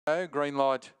Green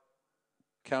light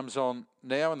comes on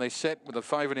now, and they're set with the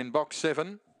favourite in box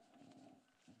 7.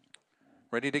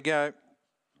 Ready to go.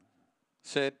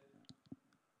 Set.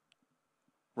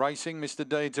 Racing, Mr.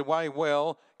 Deeds away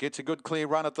well. Gets a good clear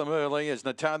run at them early as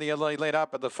Natalia Lee led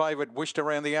up, but the favourite wished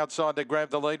around the outside to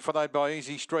grab the lead, followed by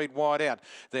Easy Street wide out.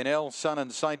 Then El Sun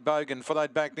and St. Bogan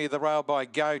followed back near the rail by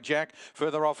Go Jack.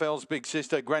 Further off, El's big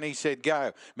sister, Granny Said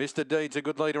Go. Mr. Deeds a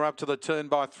good leader up to the turn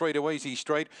by 3 to Easy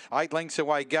Street. 8 lengths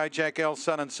away, Go Jack, El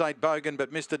Sun and St. Bogan,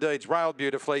 but Mr. Deeds railed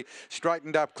beautifully,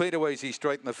 straightened up clear to Easy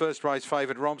Street, and the first race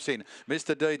favourite romps in.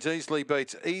 Mr. Deeds easily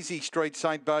beats Easy Street,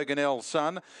 St. Bogan, El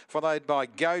Sun, followed by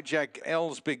Go Jack,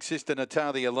 El's big sister,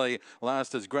 Natalia Lee.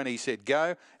 Last as Granny Said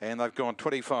Go, and they've gone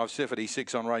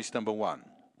 25.76 on race number 1.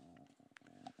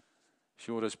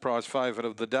 Shortest price favourite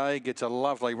of the day gets a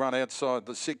lovely run outside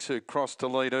the 6 who crossed to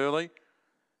lead early.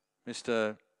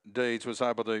 Mr. Deeds was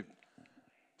able to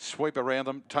sweep around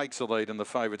them, takes the lead, and the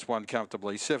favourites won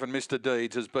comfortably. 7 Mr.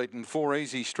 Deeds has beaten 4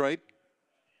 Easy Street.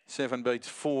 7 beats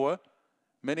 4.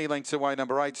 Many lengths away,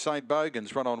 number 8 St.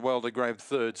 Bogan's run on well to grab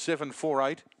third.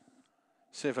 7-4-8.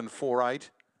 7-4-8.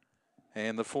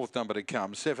 And the fourth number to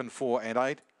come, 7, 4 and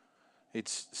 8.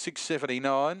 It's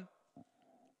 6.79,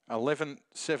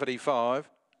 11.75,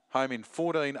 home in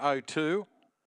 14.02.